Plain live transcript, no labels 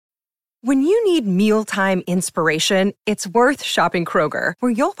When you need mealtime inspiration, it's worth shopping Kroger,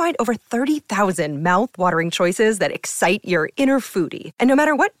 where you'll find over 30,000 mouth-watering choices that excite your inner foodie. And no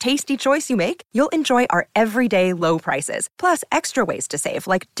matter what tasty choice you make, you'll enjoy our everyday low prices, plus extra ways to save,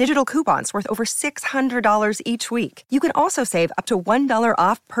 like digital coupons worth over $600 each week. You can also save up to $1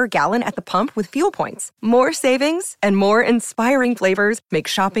 off per gallon at the pump with fuel points. More savings and more inspiring flavors make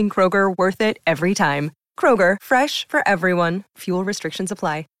shopping Kroger worth it every time. Kroger, fresh for everyone. Fuel restrictions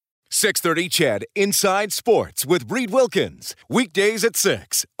apply. 630 CHED Inside Sports with Reed Wilkins. Weekdays at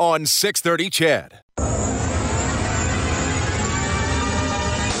 6 on 630 CHED. At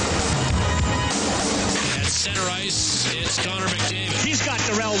center ice, it's Connor McDavid. He's got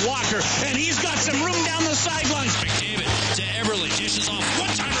Darrell Walker, and he's got some room down the sidelines. McDavid to Eberle, dishes off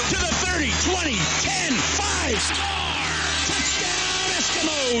one-timer to the 30, 20, 10, 5, score! Touchdown,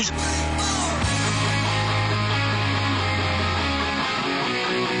 Eskimos!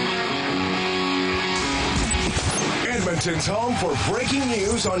 Edmonton's home for breaking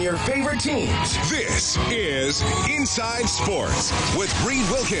news on your favorite teams. This is Inside Sports with Reed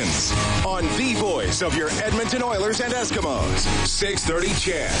Wilkins on the voice of your Edmonton Oilers and Eskimos. 630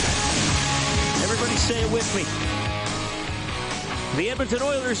 CHED. Everybody say it with me. The Edmonton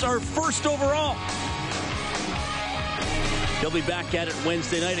Oilers are first overall. They'll be back at it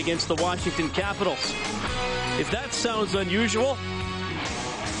Wednesday night against the Washington Capitals. If that sounds unusual,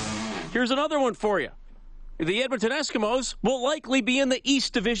 here's another one for you. The Edmonton Eskimos will likely be in the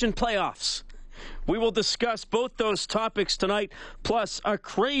East Division playoffs. We will discuss both those topics tonight, plus a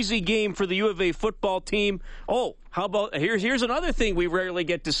crazy game for the U of A football team. Oh, how about, here's another thing we rarely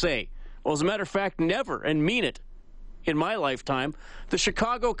get to say. Well, as a matter of fact, never, and mean it, in my lifetime. The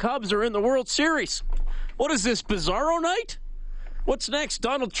Chicago Cubs are in the World Series. What is this, Bizarro night? What's next?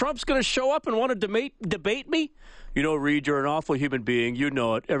 Donald Trump's going to show up and want to debate me? You know, Reed, you're an awful human being. You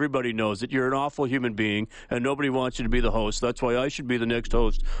know it. Everybody knows it. You're an awful human being, and nobody wants you to be the host. That's why I should be the next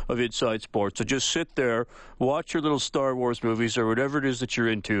host of Inside Sports. So just sit there, watch your little Star Wars movies or whatever it is that you're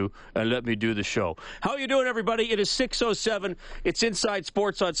into, and let me do the show. How you doing, everybody? It is 6:07. It's Inside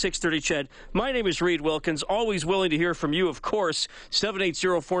Sports on 630 CHED. My name is Reed Wilkins. Always willing to hear from you, of course.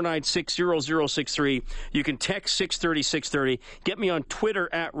 780-496-0063. You can text 630-630. Get me on Twitter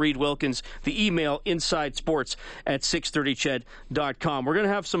at Reed Wilkins. The email, insidesports at 630ched.com. We're going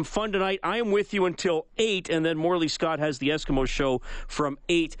to have some fun tonight. I am with you until 8, and then Morley Scott has the Eskimo Show from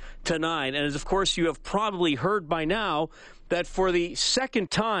 8 to 9. And as, of course, you have probably heard by now that for the second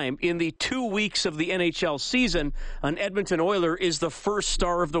time in the 2 weeks of the NHL season, an Edmonton Oiler is the first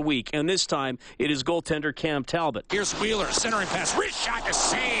star of the week. And this time, it is goaltender Cam Talbot. Here's Wheeler, centering pass, wrist shot to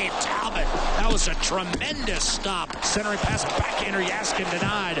save Talbot. That was a tremendous stop. Centering pass, backhander Jaskin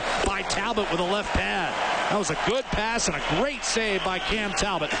denied by Talbot with a left pad. That was a good pass and a great save by Cam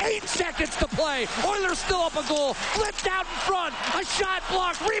Talbot. 8 seconds to play. Oilers still up a goal. Flipped out in front. A shot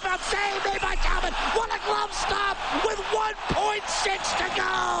blocked. Rebound save made by Talbot. What a glove stop with 1.6 to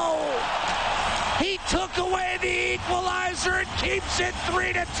go. He took away the equalizer and keeps it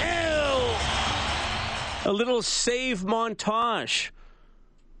 3-2. A little save montage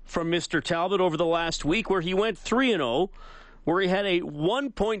from Mr. Talbot over the last week where he went 3-0. Where he had a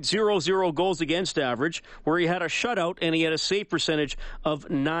 1.00 goals against average, where he had a shutout, and he had a save percentage of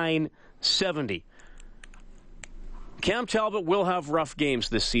 .970. Cam Talbot will have rough games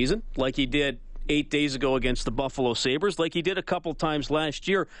this season, like he did 8 days ago against the Buffalo Sabres, like he did a couple times last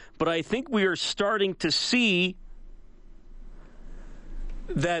year. But I think we are starting to see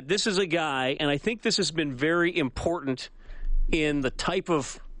that this is a guy, and I think this has been very important in the type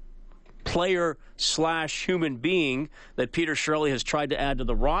of player/human being that Peter Chiarelli has tried to add to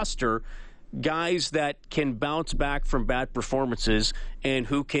the roster, guys that can bounce back from bad performances and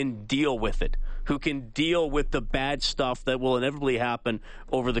who can deal with it, who can deal with the bad stuff that will inevitably happen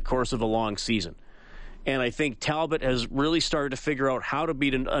over the course of a long season. And I think Talbot has really started to figure out how to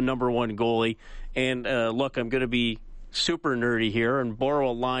beat a number one goalie. And look, I'm going to be super nerdy here and borrow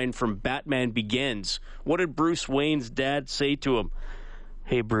a line from Batman Begins. What did Bruce Wayne's dad say to him?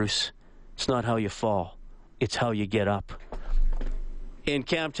 Hey, Bruce, it's not how you fall, it's how you get up. And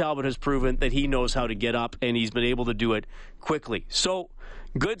Cam Talbot has proven that he knows how to get up, and he's been able to do it quickly. So,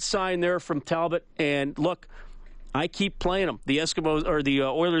 good sign there from Talbot. And look, I keep playing them. The Eskimos or the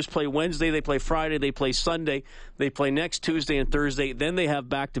Oilers play Wednesday, they play Friday, they play Sunday, they play next Tuesday and Thursday. Then they have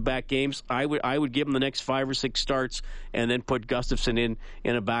back-to-back games. I would give them the next 5 or 6 starts, and then put Gustafsson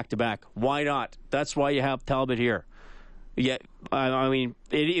in a back-to-back. Why not? That's why you have Talbot here. Yeah, I mean,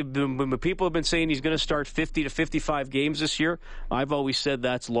 when people have been saying he's going to start 50 to 55 games this year, I've always said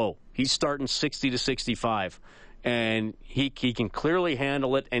that's low. He's starting 60 to 65. and he can clearly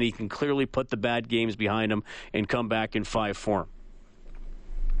handle it, and he can clearly put the bad games behind him and come back in 5 form.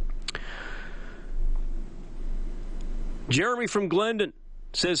 Jeremy from Glendon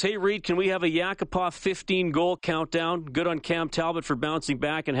says, hey, Reed, can we have a Yakupov 15-goal countdown? Good on Cam Talbot for bouncing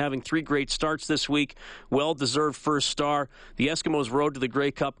back and having 3 great starts this week. Well-deserved first star. The Eskimos' road to the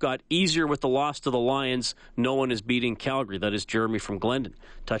Grey Cup got easier with the loss to the Lions. No one is beating Calgary. That is Jeremy from Glendon,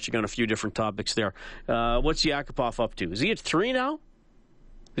 touching on a few different topics there. What's Yakupov up to? Is he at 3 now?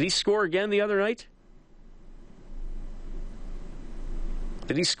 Did he score again the other night?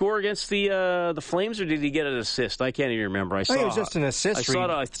 Did he score against the Flames, or did he get an assist? I can't even remember. I think it was just an assist.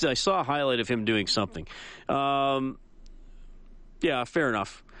 I saw a highlight of him doing something. Yeah, fair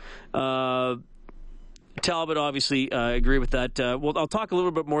enough. Talbot, obviously, agree with that. Well, I'll talk a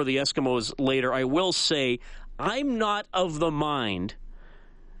little bit more of the Eskimos later. I will say I'm not of the mind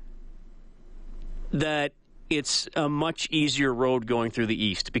that it's a much easier road going through the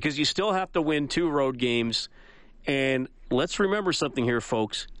East, because you still have to win 2 road games. And let's remember something here,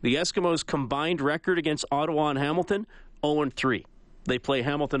 folks. The Eskimos' combined record against Ottawa and Hamilton, 0-3. They play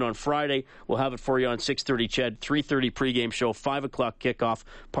Hamilton on Friday. We'll have it for you on 6:30 CHED, 3:30 pregame show, 5 o'clock kickoff,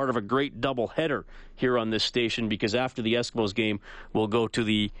 part of a great doubleheader here on this station, because after the Eskimos game, we'll go to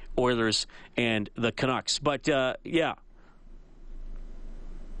the Oilers and the Canucks. But, yeah.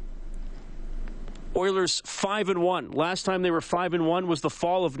 Oilers 5-1. Last time they were 5-1 was the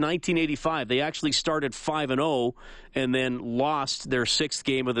fall of 1985. They actually started 5-0 and then lost their 6th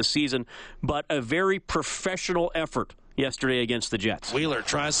game of the season. But a very professional effort yesterday against the Jets. Wheeler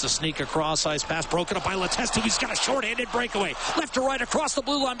tries to sneak a cross-ice pass, broken up by Letestu. He's got a short-handed breakaway. Left to right across the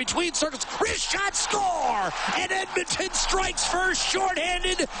blue line between circles. Wrist shot, score! And Edmonton strikes first,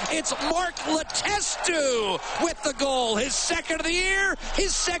 short-handed. It's Mark Letestu with the goal. His 2nd of the year,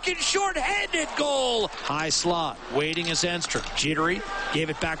 his 2nd short-handed goal. High slot, waiting is Enstrom. Jittery, gave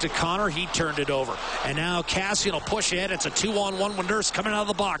it back to Connor. He turned it over. And now Cassian will push ahead. It's a 2-on-1 with Nurse coming out of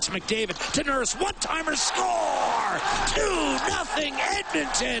the box. McDavid to Nurse. One-timer, score! 2-0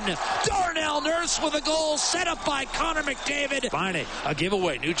 Edmonton. Darnell Nurse with a goal set up by Connor McDavid. Fine, a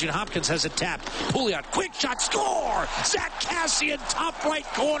giveaway. Nugent Hopkins has it tapped. Pouliot, quick shot, score! Zach Cassian, top right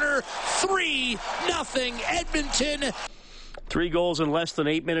corner. 3-0 Edmonton. 3 goals in less than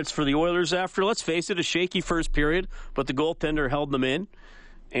 8 minutes for the Oilers after, let's face it, a shaky first period, but the goaltender held them in.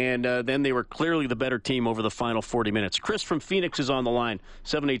 And then they were clearly the better team over the final 40 minutes. Chris from Phoenix is on the line,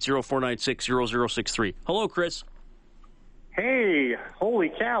 780-496-0063. Hello, Chris. Hey,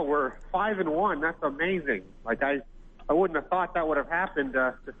 holy cow, we're 5-1. That's amazing. Like, I wouldn't have thought that would have happened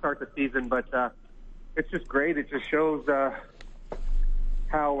to start the season, but it's just great. It just shows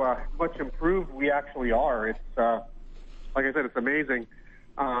how much improved we actually are. It's, like I said, it's amazing.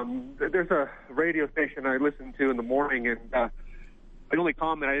 There's a radio station I listen to in the morning, and the only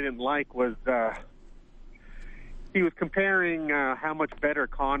comment I didn't like was he was comparing how much better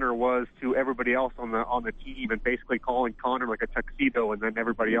Connor was to everybody else on the team, and basically calling Connor like a tuxedo, and then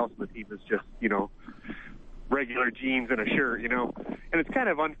everybody else on the team is just, regular jeans and a shirt, And it's kind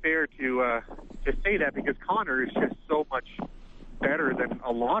of unfair to say that, because Connor is just so much better than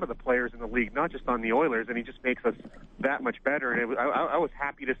a lot of the players in the league, not just on the Oilers, and he just makes us that much better. And I was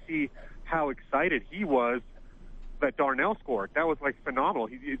happy to see how excited he was that Darnell scored. That was phenomenal.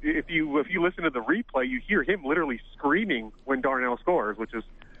 If you listen to the replay, you hear him literally screaming when Darnell scores, which is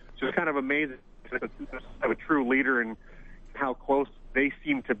just kind of amazing. Have a true leader and how close they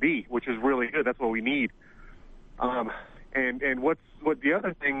seem to be, which is really good. That's what we need. And what the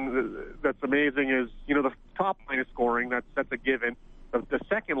other thing that's amazing is, the top line is scoring. That's a given. The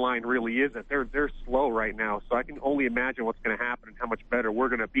second line really isn't. They're slow right now, so I can only imagine what's going to happen and how much better we're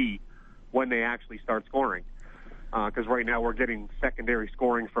going to be when they actually start scoring. Because right now we're getting secondary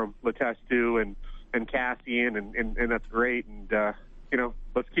scoring from Letestu and Cassian, and that's great. And,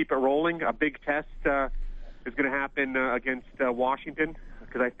 let's keep it rolling. A big test is going to happen against Washington,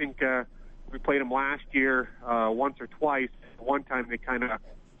 because I think we played them last year once or twice. One time they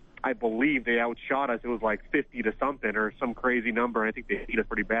I believe they outshot us. It was 50 to something or some crazy number. I think they beat us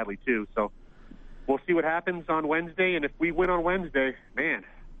pretty badly, too. So we'll see what happens on Wednesday. And if we win on Wednesday, man,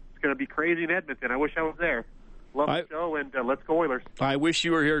 it's going to be crazy in Edmonton. I wish I was there. Love the show, and let's go Oilers. I wish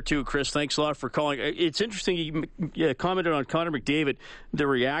you were here, too, Chris. Thanks a lot for calling. It's interesting you commented on Connor McDavid, the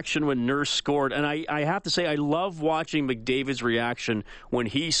reaction when Nurse scored. And I have to say, I love watching McDavid's reaction when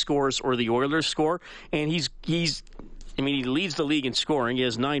he scores or the Oilers score. And he leads the league in scoring. He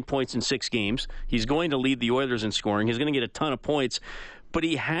has 9 points in 6 games. He's going to lead the Oilers in scoring. He's going to get a ton of points. But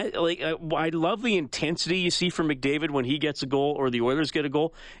he had, I love the intensity you see from McDavid when he gets a goal or the Oilers get a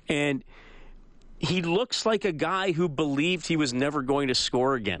goal. And he looks like a guy who believed he was never going to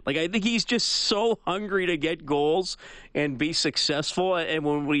score again. Like, I think he's just so hungry to get goals and be successful. And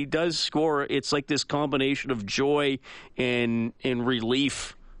when he does score, it's like this combination of joy and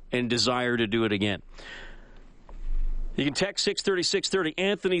relief and desire to do it again. You can text 630, 630.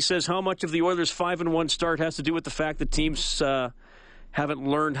 Anthony says, how much of the Oilers' 5-1 start has to do with the fact that teams haven't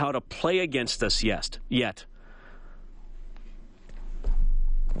learned how to play against us yet?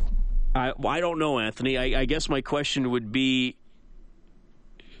 I don't know, Anthony. I guess my question would be,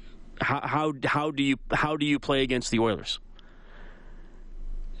 how do you play against the Oilers?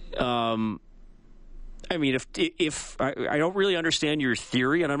 I mean, if I don't really understand your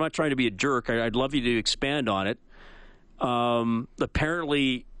theory, and I'm not trying to be a jerk. I'd love you to expand on it.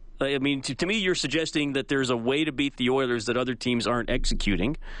 Apparently, I mean, to me, you're suggesting that there's a way to beat the Oilers that other teams aren't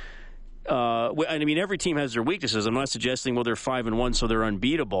executing. I mean, every team has their weaknesses. I'm not suggesting, well, they're 5-1, so they're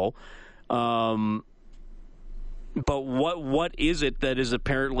unbeatable. But what is it that is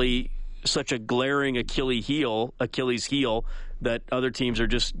apparently such a glaring Achilles heel that other teams are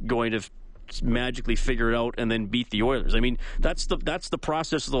just going to magically figure it out and then beat the Oilers? I mean, that's the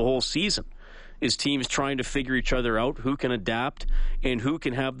process of the whole season, is teams trying to figure each other out, who can adapt and who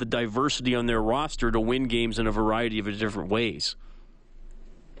can have the diversity on their roster to win games in a variety of different ways.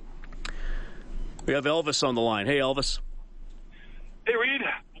 We have Elvis on the line. Hey, Elvis. Hey, Reed.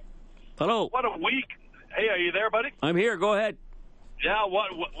 Hello. What a week. Hey, are you there, buddy? I'm here. Go ahead. Yeah,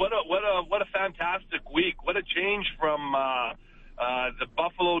 what a fantastic week. What a change from the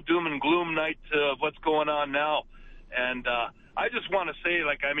Buffalo doom and gloom night to what's going on now. And I just want to say,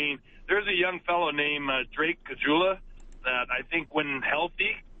 like, I mean, there's a young fellow named Drake Caggiula that I think, when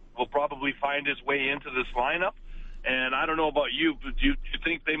healthy, will probably find his way into this lineup. And I don't know about you, but do you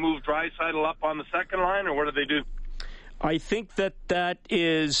think they move Draisaitl up on the second line, or what do they do? I think that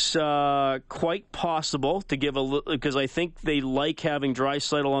is quite possible to give because I think they like having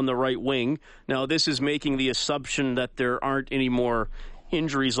Draisaitl on the right wing. Now, this is making the assumption that there aren't any more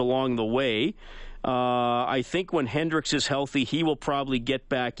injuries along the way. I think when Hendricks is healthy, he will probably get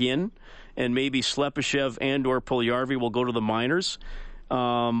back in, and maybe Slepyshev and or Puljujarvi will go to the minors.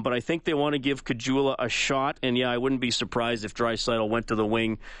 But I think they want to give Caggiula a shot, and yeah, I wouldn't be surprised if Draisaitl went to the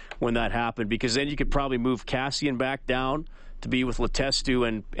wing when that happened, because then you could probably move Kassian back down to be with Letestu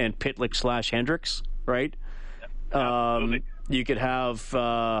and Pitlick / Hendricks, right? You could have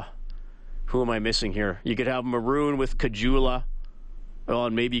who am I missing here? You could have Maroon with Caggiula. Well,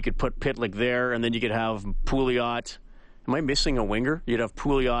 and maybe you could put Pitlick there, and then you could have Pouliot. Am I missing a winger? You'd have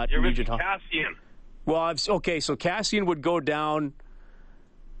Pouliot. You're missing Kassian. Well, okay, so Kassian would go down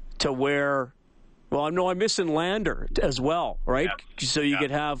to where, well, no, I'm missing Lander as well, right? Yeah. So you could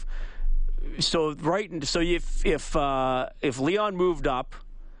have, so if Leon moved up,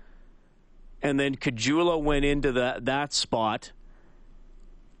 and then Caggiula went into that spot,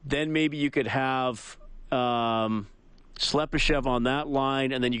 then maybe you could have Slepyshev on that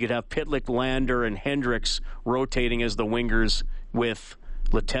line, and then you could have Pitlick, Lander, and Hendricks rotating as the wingers with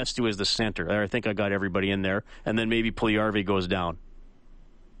Letestu as the center. There, I think I got everybody in there, and then maybe Puljujarvi goes down.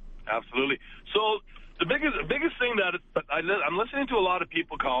 Absolutely. So the biggest thing that I'm listening to a lot of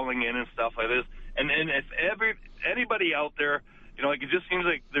people calling in and stuff like this, and if anybody out there, you know, like, it just seems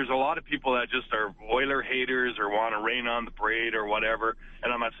like there's a lot of people that just are Oiler haters or want to rain on the parade or whatever.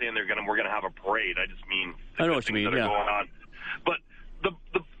 And I'm not saying we're gonna have a parade. I just mean I know what you mean. That are going on. But the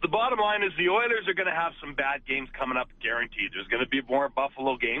bottom line is the Oilers are going to have some bad games coming up, guaranteed. There's going to be more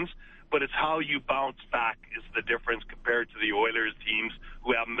Buffalo games, but it's how you bounce back is the difference compared to the Oilers teams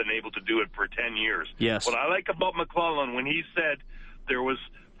who haven't been able to do it for 10 years. Yes. What I like about McLellan, when he said there was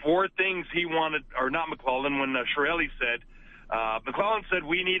 4 things he wanted, or not McLellan, when Chiarelli said, McLellan said,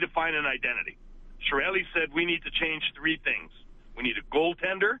 we need to find an identity. Chiarelli said, we need to change 3 things. We need a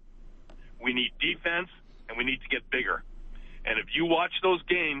goaltender, we need defense, and we need to get bigger. And if you watch those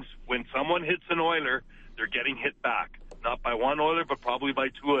games, when someone hits an Oiler, they're getting hit back. Not by one Oiler, but probably by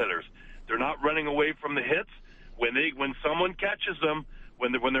 2 Oilers. They're not running away from the hits. When someone catches them,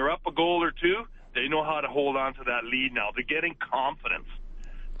 when they're up a goal or 2, they know how to hold on to that lead now. They're getting confidence,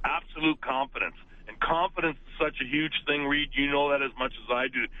 absolute confidence. And confidence is such a huge thing, Reed. You know that as much as I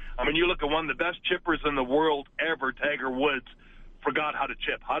do. I mean, you look at one of the best chippers in the world ever, Tiger Woods, forgot how to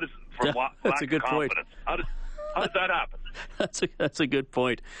chip. That's a good point. How does that happen? That's a good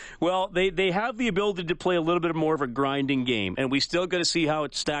point. Well, they have the ability to play a little bit more of a grinding game, and we still got to see how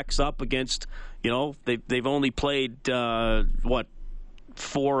it stacks up against, you know, they've only played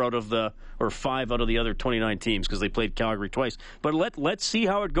 5 out of the other 29 teams because they played Calgary twice. But let's see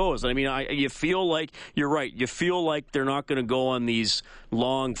how it goes. I mean, you feel like you're right. You feel like they're not going to go on these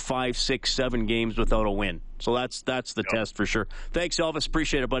long 5, 6, 7 games without a win. So that's the test for sure. Thanks, Elvis.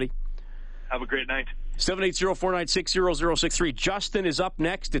 Appreciate it, buddy. Have a great night. 780-496-0063. Justin is up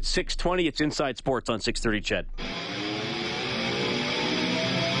next at 6:20. It's Inside Sports on 630 CHED.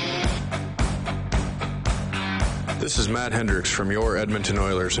 This is Matt Hendricks from your Edmonton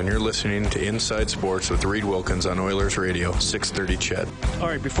Oilers, and you're listening to Inside Sports with Reed Wilkins on Oilers Radio, 630 CHED. All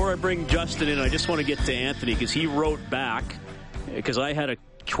right, before I bring Justin in, I just want to get to Anthony because he wrote back, because I had a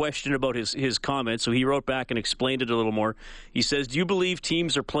question about his comments, so he wrote back and explained it a little more. He says, do you believe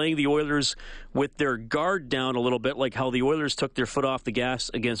teams are playing the Oilers with their guard down a little bit, like how the Oilers took their foot off the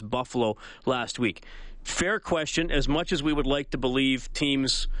gas against Buffalo last week? Fair question. As much as we would like to believe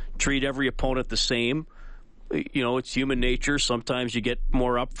teams treat every opponent the same, you know, it's human nature. Sometimes you get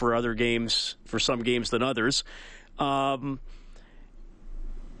more up for other games, for some games than others. I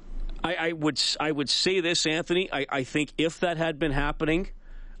would say this, Anthony. I think if that had been happening,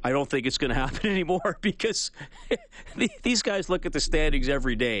 I don't think it's going to happen anymore because these guys look at the standings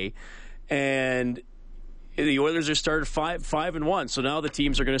every day, and the Oilers are started 5-1. So now the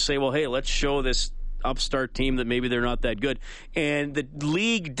teams are going to say, well, hey, let's show this upstart team that maybe they're not that good. And the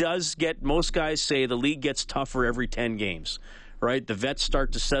league does get, most guys say the league gets tougher every 10 games, right? The vets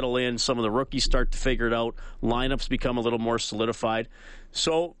start to settle in. Some of the rookies start to figure it out. Lineups become a little more solidified.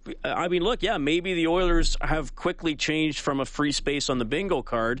 So, I mean, look, yeah, maybe the Oilers have quickly changed from a free space on the bingo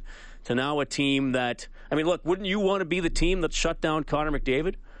card to now a team that, I mean, look, wouldn't you want to be the team that shut down Connor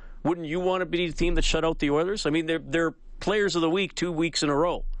McDavid? Wouldn't you want to be the team that shut out the Oilers? I mean, they're players of the week 2 weeks in a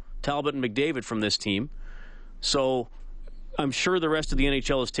row, Talbot and McDavid from this team. So I'm sure the rest of the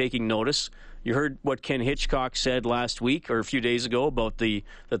NHL is taking notice. You heard what Ken Hitchcock said last week or a few days ago about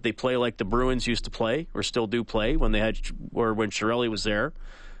that they play like the Bruins used to play or still do play when when Chiarelli was there.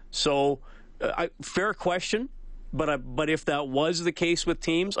 So fair question, but if that was the case with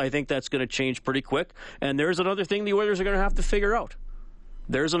teams, I think that's going to change pretty quick. And there's another thing the Oilers are going to have to figure out.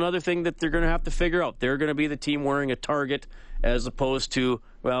 There's another thing that they're going to have to figure out. They're going to be the team wearing a target as opposed to,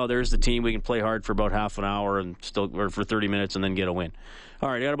 well, there's the team we can play hard for about half an hour or for 30 minutes and then get a win. All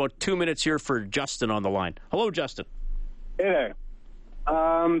right, I got about 2 minutes here for Justin on the line. Hello, Justin. Hey there.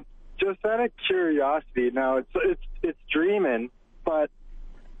 Just out of curiosity, now it's dreaming, but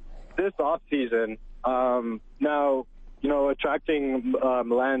this off season, now attracting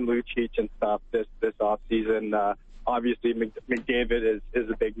Milan Lucic and stuff this off season. Obviously, McDavid is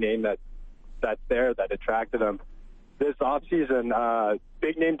a big name that's there that attracted him. This offseason,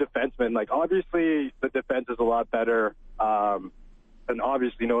 big-name defenseman, like, obviously the defense is a lot better and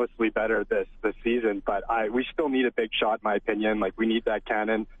obviously noticeably better this season, but we still need a big shot, in my opinion. Like, we need that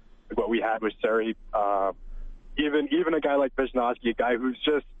cannon, like what we had with Suri. Even a guy like Wisniewski, a guy who's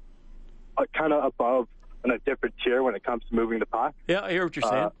just kind of above in a different tier when it comes to moving the puck. Yeah, I hear what you're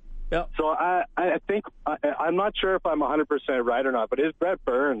saying. Yeah. So I think I'm not sure if I'm 100% right or not, but is Brett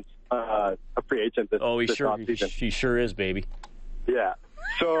Burns a free agent this offseason? He sure is, baby. Yeah.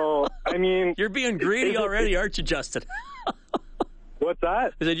 So I mean, you're being greedy already, aren't you, Justin? What's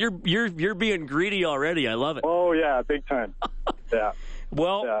that? I said you're being greedy already. I love it. Oh yeah, big time. Yeah.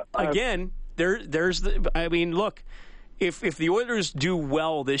 Well, again, there's the. I mean, look, if the Oilers do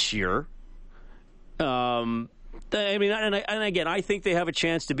well this year, I mean, and again, I think they have a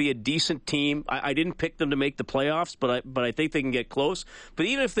chance to be a decent team. I didn't pick them to make the playoffs, but I think they can get close. But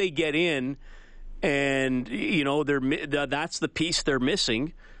even if they get in, and that's the piece they're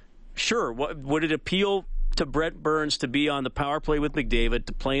missing. Sure, would it appeal to Brett Burns to be on the power play with McDavid,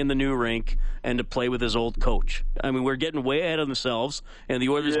 to play in the new rink, and to play with his old coach? I mean, we're getting way ahead of themselves, and the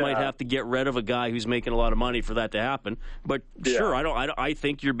Oilers might have to get rid of a guy who's making a lot of money for that to happen. But sure, I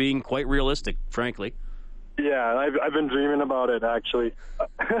think you're being quite realistic, frankly. Yeah, I've been dreaming about it, actually.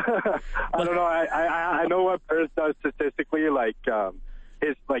 I don't know. I know what Burns does statistically, like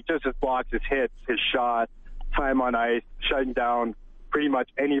his blocks, his hits, his shot, time on ice, shutting down pretty much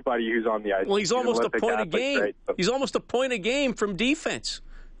anybody who's on the ice. Well, he's almost a point a game. Right? So. He's almost a point a game from defense.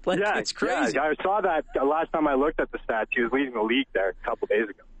 Like, it's crazy. Yeah, I saw that last time I looked at the stats. He was leading the league there a couple days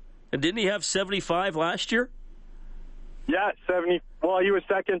ago. And didn't he have 75 last year? Yeah, 70. Well, he was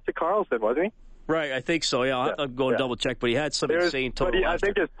second to Carlson, wasn't he? Right, I think so. Yeah, I'll have to go and double check. But he had some insane total. I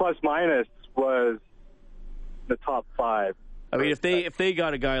think his plus minus was the top 5. I mean, if they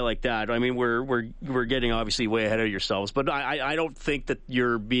got a guy like that, I mean, we're getting obviously way ahead of yourselves. But I don't think that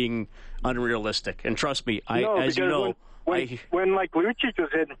you're being unrealistic. And trust me, when like Lucic was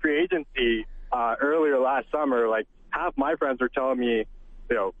hitting free agency earlier last summer, like half my friends were telling me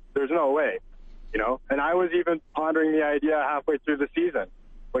there's no way, And I was even pondering the idea halfway through the season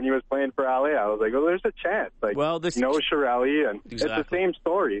when he was playing for LA. I was like, well, there's a chance. Chiarelli, and exactly. It's the same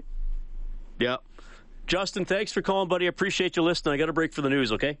story. Yeah. Justin, thanks for calling, buddy. I appreciate you listening. I got a break for the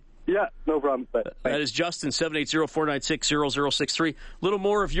news, okay? Yeah, no problem. That is Justin, 780-496-0063. A little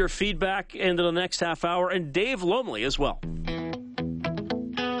more of your feedback into the next half hour, and Dave Lumley as well.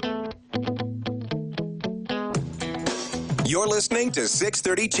 You're listening to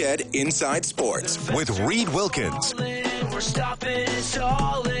 630 CHED Inside Sports with Reed Wilkins.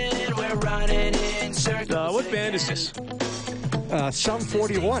 What band is this? Sum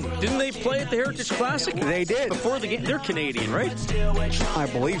 41. Didn't they play at the Heritage Classic? They did. Before the game. They're Canadian, right? I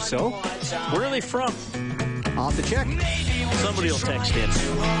believe so. Where are they from? I'll have to check. Somebody will text in.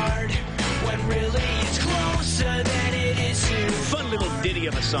 Fun little ditty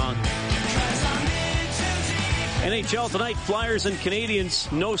of a song. NHL tonight, Flyers and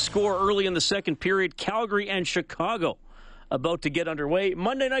Canadians. No score early in the second period. Calgary and Chicago about to get underway.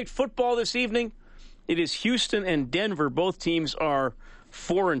 Monday Night Football this evening. It is Houston and Denver. Both teams are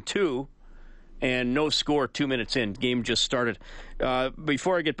 4-2, and no score 2 minutes in. Game just started.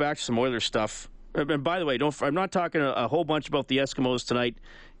 Before I get back to some Oilers stuff, and by the way, I'm not talking a whole bunch about the Eskimos tonight,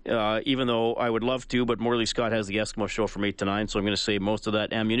 even though I would love to, but Morley Scott has the Eskimo show from 8 to 9, so I'm going to save most of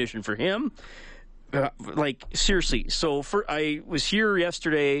that ammunition for him. Seriously. So I was here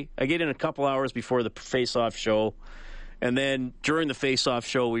yesterday. I get in a couple hours before the face-off show. And then during the face-off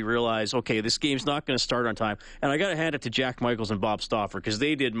show, we realized, okay, this game's not going to start on time. And I got to hand it to Jack Michaels and Bob Stauffer because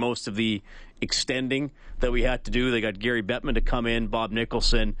they did most of the extending that we had to do. They got Gary Bettman to come in, Bob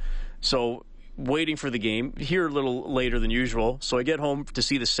Nicholson. So waiting for the game, here a little later than usual. So I get home to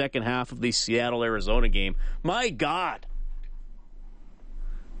see the second half of the Seattle-Arizona game. My God.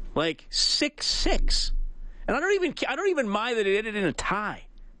 6-6. And I don't even mind that it ended in a tie.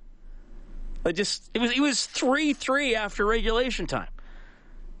 It was 3-3 after regulation time.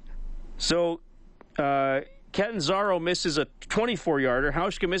 So Catanzaro misses a 24-yarder.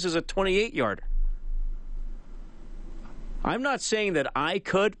 Hauschka misses a 28-yarder. I'm not saying that I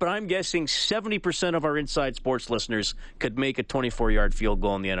could, but I'm guessing 70% of our Inside Sports listeners could make a 24-yard field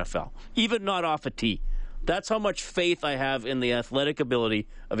goal in the NFL, even not off a tee. That's how much faith I have in the athletic ability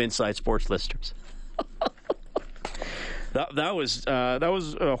of Inside Sports listeners. That was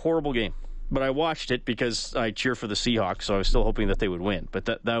a horrible game. But I watched it because I cheer for the Seahawks, so I was still hoping that they would win. But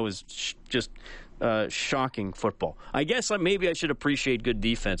that was just shocking football. I guess maybe I should appreciate good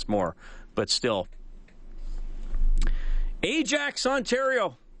defense more, but still. Ajax,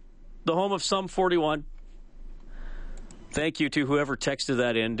 Ontario, the home of Sum 41. Thank you to whoever texted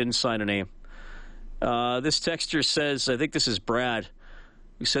that in, didn't sign a name. This texter says, I think this is Brad,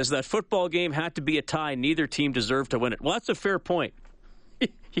 who says that football game had to be a tie. Neither team deserved to win it. Well, that's a fair point.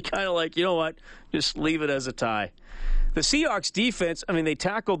 You kind of you know what, just leave it as a tie. The Seahawks defense, they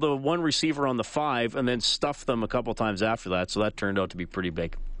tackled the one receiver on the 5 and then stuffed them a couple times after that, so that turned out to be pretty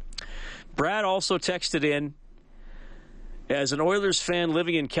big. Brad also texted in, as an Oilers fan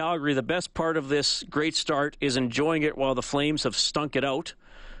living in Calgary, the best part of this great start is enjoying it while the Flames have stunk it out.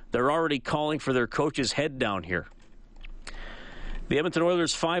 They're already calling for their coach's head down here. The Edmonton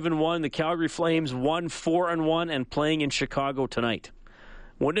Oilers 5-1, the Calgary Flames 1-4-1 and playing in Chicago tonight.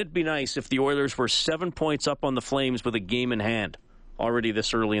 Wouldn't it be nice if the Oilers were 7 points up on the Flames with a game in hand already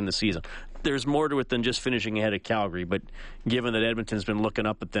this early in the season? There's more to it than just finishing ahead of Calgary, but given that Edmonton's been looking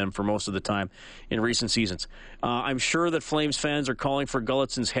up at them for most of the time in recent seasons. I'm sure that Flames fans are calling for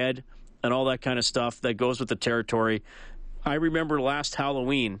Gullitson's head and all that kind of stuff that goes with the territory. I remember last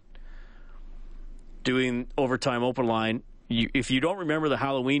Halloween doing Overtime Open Line. If you don't remember the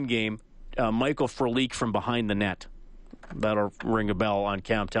Halloween game, Michael Frolik from behind the net. That'll ring a bell on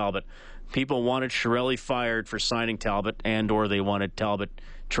Cam Talbot. People wanted Chiarelli fired for signing Talbot, and or they wanted Talbot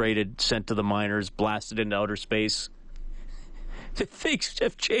traded, sent to the minors, blasted into outer space. Things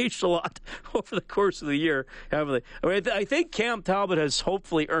have changed a lot over the course of the year, haven't they? I think Cam Talbot has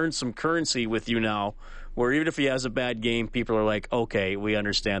hopefully earned some currency with you now, where even if he has a bad game, people are like, okay, we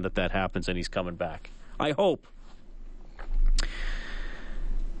understand that happens and he's coming back. I hope.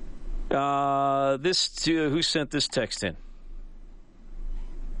 Who sent this text in?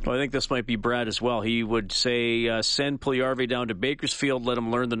 Well, I think this might be Brad as well. He would say, send Puljujarvi down to Bakersfield, let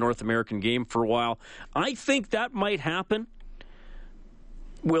him learn the North American game for a while. I think that might happen.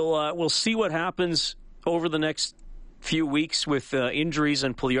 We'll see what happens over the next few weeks with injuries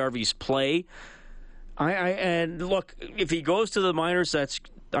and Puljujarvi's play. And look, if he goes to the minors,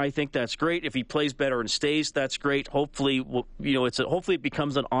 I think that's great. If he plays better and stays, that's great. Hopefully, hopefully it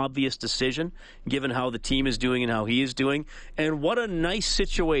becomes an obvious decision, given how the team is doing and how he is doing. And what a nice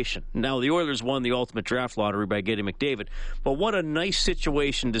situation. Now, the Oilers won the ultimate draft lottery by getting McDavid, but what a nice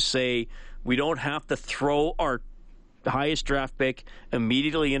situation to say we don't have to throw our highest draft pick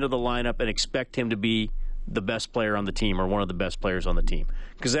immediately into the lineup and expect him to be the best player on the team or one of the best players on the team.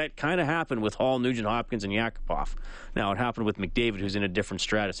 Because that kind of happened with Hall, Nugent Hopkins, and Yakupov. Now it happened with McDavid, who's in a different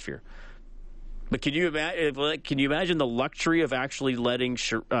stratosphere. But can you imagine the luxury of actually letting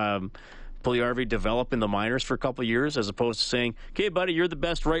Puljujarvi develop in the minors for a couple of years as opposed to saying, okay, buddy, you're the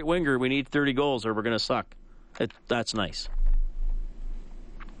best right winger. We need 30 goals or we're going to suck. That's nice.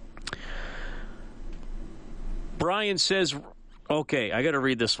 Brian says, okay, I got to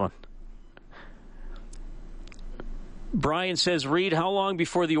read this one. Brian says, Reed, how long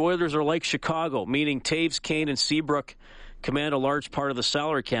before the Oilers are like Chicago, meaning Taves, Kane, and Seabrook command a large part of the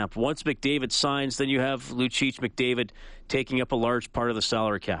salary cap? Once McDavid signs, then you have Lucic, McDavid taking up a large part of the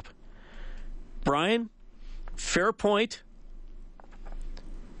salary cap. Brian, fair point.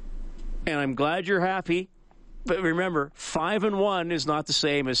 And I'm glad you're happy. But remember, 5-1 is not the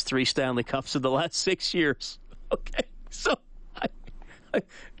same as 3 Stanley Cups in the last 6 years. Okay, so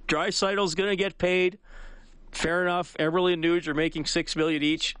Draisaitl's going to get paid. Fair enough. Eberle and Nuge are making $6 million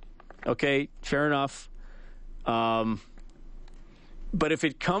each. Okay, fair enough. But if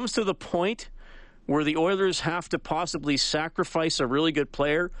it comes to the point where the Oilers have to possibly sacrifice a really good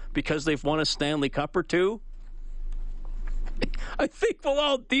player because they've won a Stanley Cup or two, I think we'll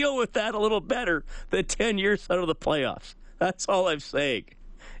all deal with that a little better than 10 years out of the playoffs. That's all I'm saying.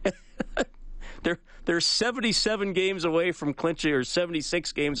 They're 77 games away from clinching, or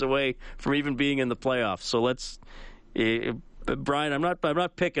 76 games away from even being in the playoffs. So let's, Brian, I'm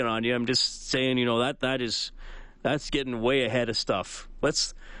not picking on you. I'm just saying, that's getting way ahead of stuff.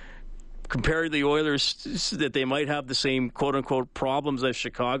 Let's compare the Oilers that they might have the same quote unquote problems as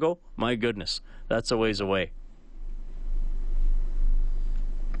Chicago. My goodness, that's a ways away.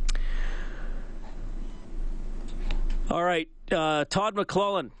 All right, Todd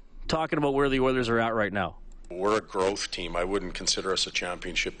McClellan talking about where the Oilers are at right now. We're a growth team. I wouldn't consider us a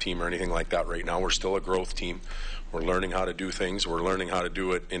championship team or anything like that right now. We're still a growth team. We're learning how to do things. We're learning how to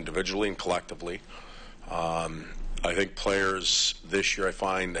do it individually and collectively. I think players this year, I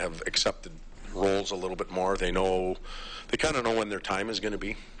find, have accepted roles a little bit more. They kind of know when their time is going to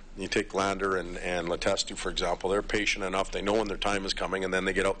be. You take Lander and Letestu, for example. They're patient enough. They know when their time is coming, and then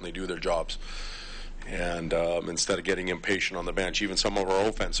they get out and they do their jobs. And instead of getting impatient on the bench, even some of our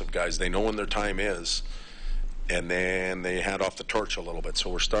offensive guys, they know when their time is, and then they hand off the torch a little bit. So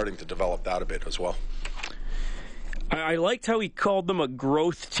we're starting to develop that a bit as well. I liked how he called them a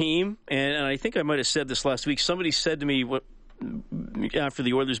growth team, and I think I might have said this last week. Somebody said to me after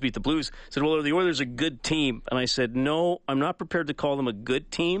the Oilers beat the Blues, said, well, are the Oilers a good team? And I said, no, I'm not prepared to call them a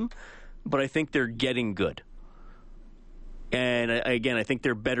good team, but I think they're getting good. And again, I think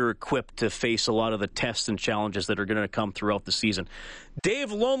they're better equipped to face a lot of the tests and challenges that are going to come throughout the season.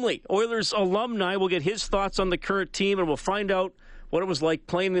 Dave Lumley, Oilers alumni, will get his thoughts on the current team, and we'll find out what it was like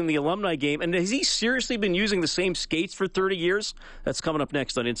playing in the alumni game. And has he seriously been using the same skates for 30 years? That's coming up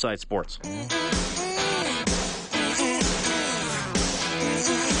next on Inside Sports.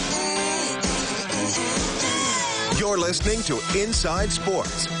 You're listening to Inside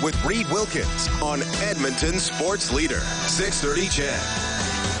Sports with Reed Wilkins on Edmonton Sports Leader, 630 CHED.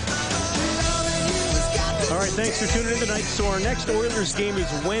 All right, thanks for tuning in tonight. So our next Oilers game is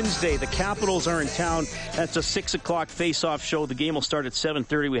Wednesday. The Capitals are in town. That's a 6 o'clock face-off show. The game will start at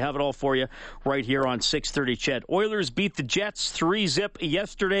 7:30. We have it all for you right here on 630 CHED. Oilers beat the Jets 3-0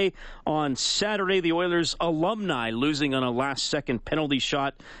 yesterday. On Saturday, the Oilers alumni losing on a last-second penalty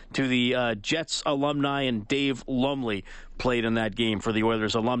shot to the Jets alumni, and Dave Lumley played in that game for the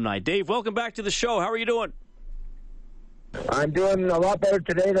Oilers alumni. Dave, welcome back to the show. How are you doing? I'm doing a lot better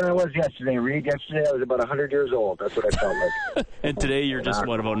today than I was yesterday, Reed. Yesterday I was about 100 years old. That's what I felt like. And today you're just,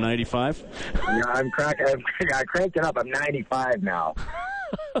 what, about 95? Yeah, I cranked it up. I'm 95 now.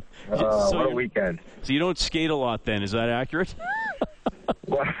 What a weekend. So you don't skate a lot then, is that accurate?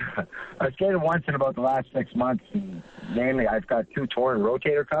 Well, I skated once in about the last 6 months. And mainly, I've got 2 torn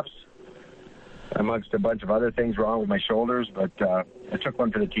rotator cuffs, amongst a bunch of other things wrong with my shoulders. But I took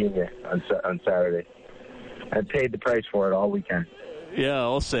one for the team on Saturday. I paid the price for it all weekend. Yeah,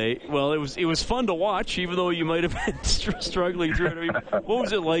 I'll say. Well, it was fun to watch, even though you might have been struggling through it. I mean, what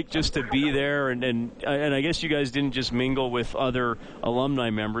was it like just to be there? And I guess you guys didn't just mingle with other alumni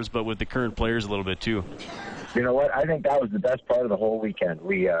members, but with the current players a little bit too. You know what? I think that was the best part of the whole weekend.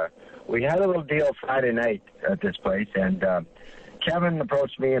 We had a little deal Friday night at this place, and Kevin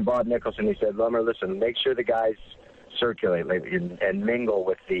approached me and Bob Nicholson. He said, "Lummer, listen, make sure the guys circulate and mingle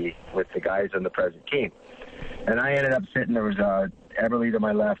with the guys on the present team." And I ended up sitting. There was Eberle to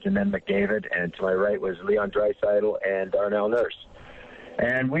my left, and then McDavid, and to my right was Leon Draisaitl and Darnell Nurse.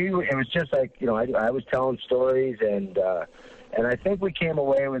 And it was just like, you know, I was telling stories, and I think we came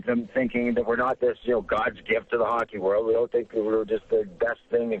away with them thinking that we're not this, you know, God's gift to the hockey world. We don't think that we're just the best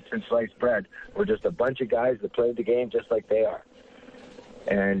thing since sliced bread. We're just a bunch of guys that played the game just like they are.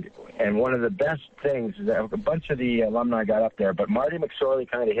 And one of the best things is that a bunch of the alumni got up there, but Marty McSorley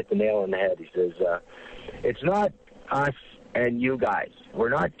kind of hit the nail on the head. He says, it's not us and you guys. We're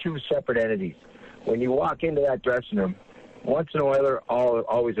not two separate entities. When you walk into that dressing room, once an Oiler,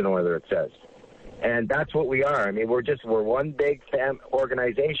 always an Oiler, it says. And that's what we are. I mean, we're one big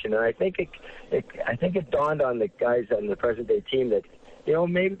organization, and I think it dawned on the guys on the present day team that, you know,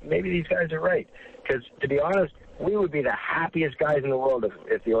 maybe these guys are right. Because to be honest, we would be the happiest guys in the world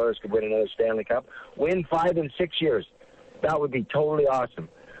if the Oilers could win another Stanley Cup, win 5 in 6 years. That would be totally awesome.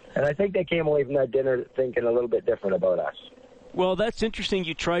 And I think they came away from that dinner thinking a little bit different about us. Well, that's interesting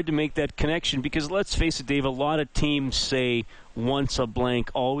you tried to make that connection because, let's face it, Dave, a lot of teams say once a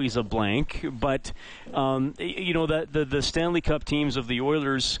blank, always a blank. But, you know, the Stanley Cup teams of the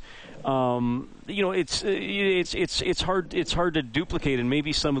Oilers, you know, it's hard to duplicate, and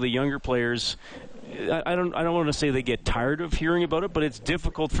maybe some of the younger players, I don't want to say they get tired of hearing about it, but it's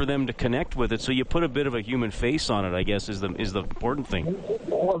difficult for them to connect with it. So you put a bit of a human face on it, I guess, is the important thing.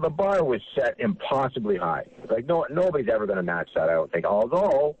 Well, the bar was set impossibly high. Like nobody's ever going to match that, I don't think.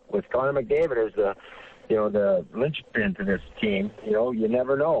 Although with Connor McDavid as the linchpin to this team, you know, you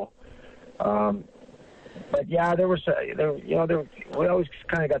never know. But yeah, we always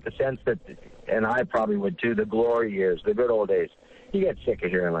kind of got the sense that, and I probably would too, the glory years, the good old days. You get sick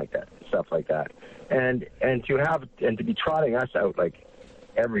of hearing like that, stuff like that. And to be trotting us out like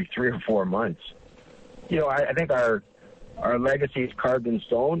every 3 or 4 months, you know, I think our legacy is carved in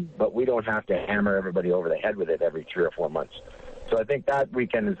stone, but we don't have to hammer everybody over the head with it every 3 or 4 months. So I think that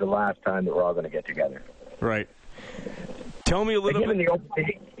weekend is the last time that we're all going to get together. Right. Tell me a little bit.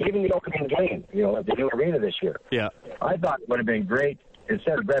 Even the opening game, you know, at the new arena this year. Yeah. I thought it would have been great,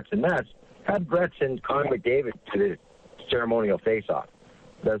 instead of Gretz and Mets, have Gretz and Connor McDavid to the ceremonial face-off.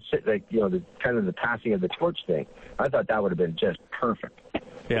 That's like, you know, the kind of the passing of the torch thing. I thought that would have been just perfect.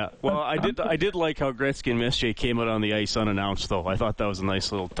 Yeah, well, I did like how Gretzky and Messier came out on the ice unannounced, though. I thought that was a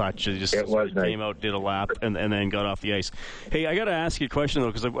nice little touch. It was nice. Came out, did a lap, and then got off the ice. Hey, I got to ask you a question,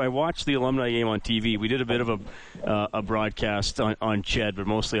 though, because I watched the alumni game on TV. We did a bit of a broadcast on Ched, but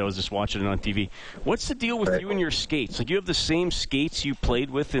mostly I was just watching it on TV. What's the deal with you and your skates? Like, you have the same skates you played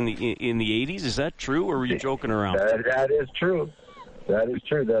with in the 80s? Is that true, or were you joking around? That is true. That is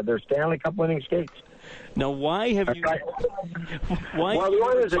true. They're Stanley Cup winning skates. Now, why have you? Well, the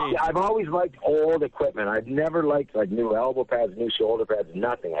Oilers, I've always liked old equipment. I've never liked like new elbow pads, new shoulder pads,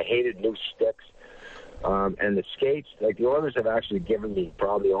 nothing. I hated new sticks. And the skates, like the Oilers have actually given me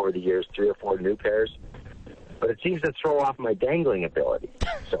probably over the years 3 or 4 new pairs, but it seems to throw off my dangling ability.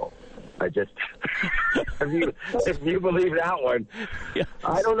 So I just, if you believe that one, yeah.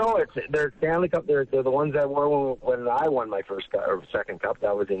 I don't know. They're Stanley Cup. They're the ones I wore when I won my first cup, or second cup.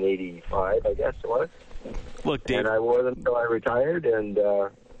 That was in '85, I guess it was. Look, Dave. And I wore them until I retired, and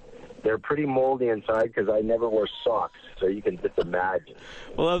they're pretty moldy inside because I never wore socks, so you can just imagine.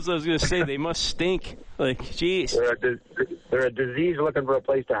 Well, I was going to say, they must stink. Like, jeez. They're a disease looking for a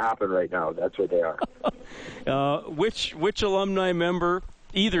place to happen right now. That's what they are. Which alumni member,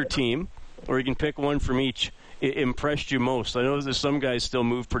 either team, or you can pick one from each, impressed you most? I know there's some guys still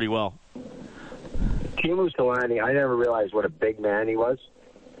move pretty well. Teemu Selanne, I never realized what a big man he was.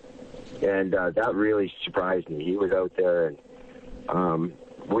 And that really surprised me. He was out there, and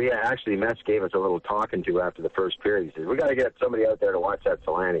Mess gave us a little talking to after the first period. He said, "We got to get somebody out there to watch that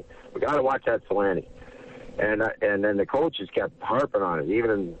Selanne. We got to watch that Selanne." And then the coaches kept harping on it,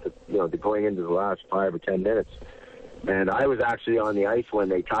 even going into the last 5 or 10 minutes. And I was actually on the ice when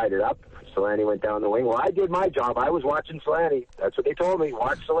they tied it up. Selanne went down the wing. Well, I did my job. I was watching Selanne. That's what they told me.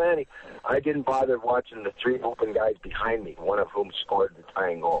 Watch Selanne. I didn't bother watching the 3 open guys behind me, one of whom scored the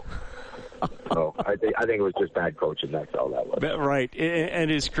tying goal. So I think it was just bad coaching. That's all that was. Right.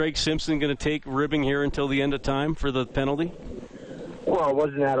 And is Craig Simpson going to take ribbing here until the end of time for the penalty? Well,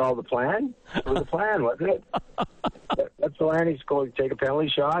 wasn't that all the plan? It was the plan, wasn't it? Let Selanne take a penalty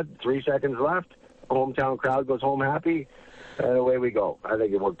shot, 3 seconds left. Hometown crowd goes home happy, and away we go. I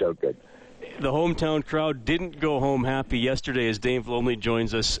think it worked out good. The hometown crowd didn't go home happy yesterday as Dave Loney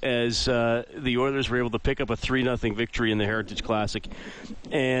joins us as the Oilers were able to pick up a 3-0 victory in the Heritage Classic.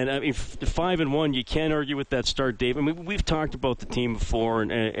 And I mean, 5-1, you can't argue with that start, Dave. I mean, we've talked about the team before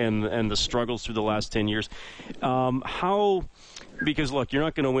and the struggles through the last 10 years. Because, look, you're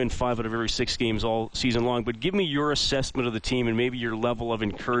not going to win 5 out of every 6 games all season long, but give me your assessment of the team and maybe your level of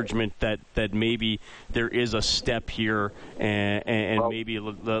encouragement that maybe there is a step here and maybe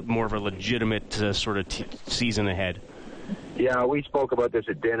more of a legitimate sort of season ahead. Yeah, we spoke about this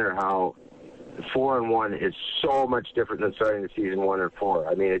at dinner, how 4-1 is so much different than starting the season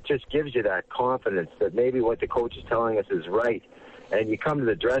 1-4. I mean, it just gives you that confidence that maybe what the coach is telling us is right. And you come to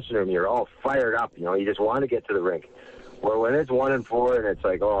the dressing room, you're all fired up. You know, you just want to get to the rink. Well, when it's 1-4 and it's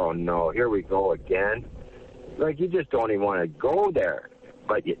like, oh no, here we go again. Like, you just don't even want to go there.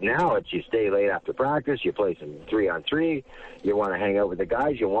 But now it's you stay late after practice, you play some 3-on-3, you want to hang out with the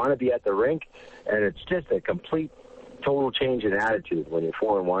guys, you want to be at the rink, and it's just a complete, total change in attitude when you're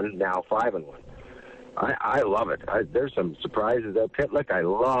 4-1, now 5-1. I love it. There's some surprises at Pitlick. I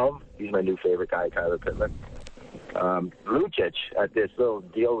love. He's my new favorite guy, Tyler Pitlick. Lucic, at this little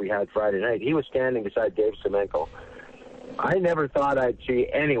deal we had Friday night, he was standing beside Dave Semenko. I never thought I'd see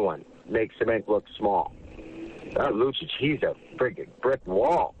anyone make Semenko look small. Lucic, he's a freaking brick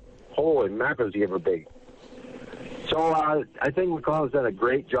wall. Holy macros, he ever big. So I think McLellan's done a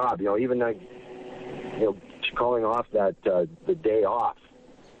great job. You know, even calling off that the day off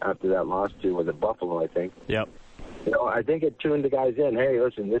after that loss to the Buffalo, I think. Yep. You know, I think it tuned the guys in. Hey,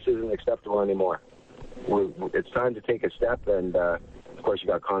 listen, this isn't acceptable anymore. It's time to take a step, and of course you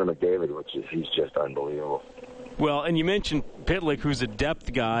got Connor McDavid, he's just unbelievable. Well, and you mentioned Pitlick, who's a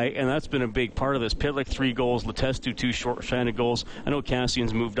depth guy, and that's been a big part of this. Pitlick, 3 goals, Letestu, 2 short-handed goals. I know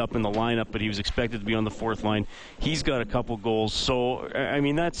Cassian's moved up in the lineup, but he was expected to be on the 4th line. He's got a couple goals. So,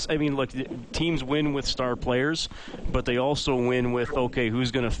 look, teams win with star players, but they also win with, okay,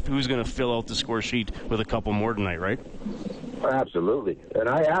 who's gonna fill out the score sheet with a couple more tonight, right? Absolutely. And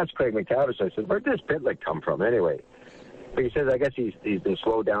I asked Craig McTavish, I said, where did this Pitlick come from anyway? But he says, I guess he's been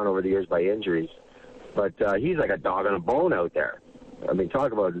slowed down over the years by injuries. But he's like a dog on a bone out there. I mean,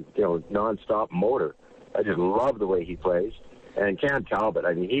 talk about, nonstop motor. I just love the way he plays. And Cam Talbot,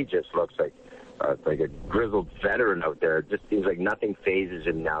 I mean, he just looks like a grizzled veteran out there. It just seems like nothing phases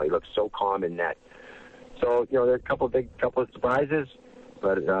him now. He looks so calm in net. So, there's a couple of surprises.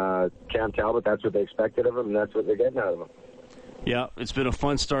 But Cam Talbot, that's what they expected of him, and that's what they're getting out of him. Yeah, it's been a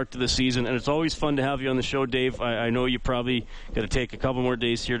fun start to the season, and it's always fun to have you on the show, Dave. I know you probably got to take a couple more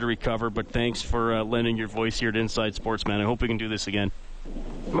days here to recover, but thanks for lending your voice here to Inside Sports, man. I hope we can do this again.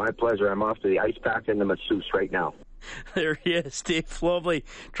 My pleasure. I'm off to the ice pack and the masseuse right now. There he is, Dave Flobly,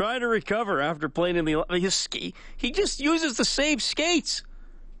 trying to recover after playing in the... He just uses the same skates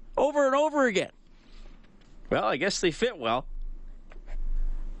over and over again. Well, I guess they fit well.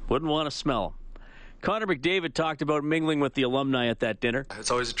 Wouldn't want to smell them. Connor McDavid talked about mingling with the alumni at that dinner.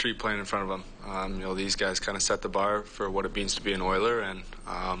 It's always a treat playing in front of them. These guys kind of set the bar for what it means to be an Oiler, and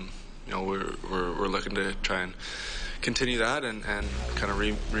we're looking to try and continue that and kind of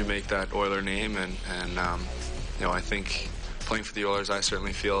remake that Oiler name. And I think playing for the Oilers, I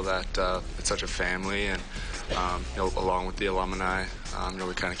certainly feel that it's such a family, and along with the alumni,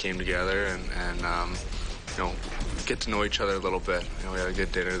 we kind of came together and get to know each other a little bit. We had a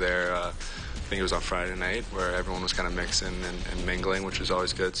good dinner there. I think it was on Friday night where everyone was kind of mixing and mingling, which was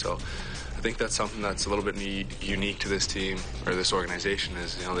always good. So I think that's something that's a little bit unique to this team or this organization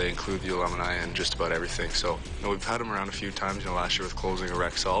is, they include the alumni in just about everything. So we've had them around a few times, last year with closing a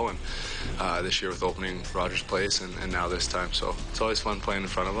Rexall and this year with opening Rogers Place and now this time. So it's always fun playing in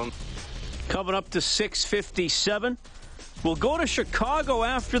front of them. Coming up to 6:57. We'll go to Chicago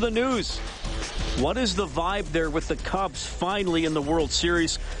after the news. What is the vibe there with the Cubs finally in the World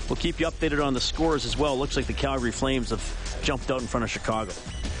Series? We'll keep you updated on the scores as well. Looks like the Calgary Flames have jumped out in front of Chicago.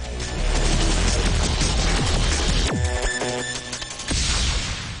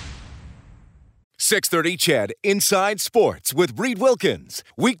 .630 CHED Inside Sports with Reed Wilkins.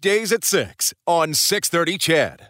 Weekdays at 6 on 630 CHED.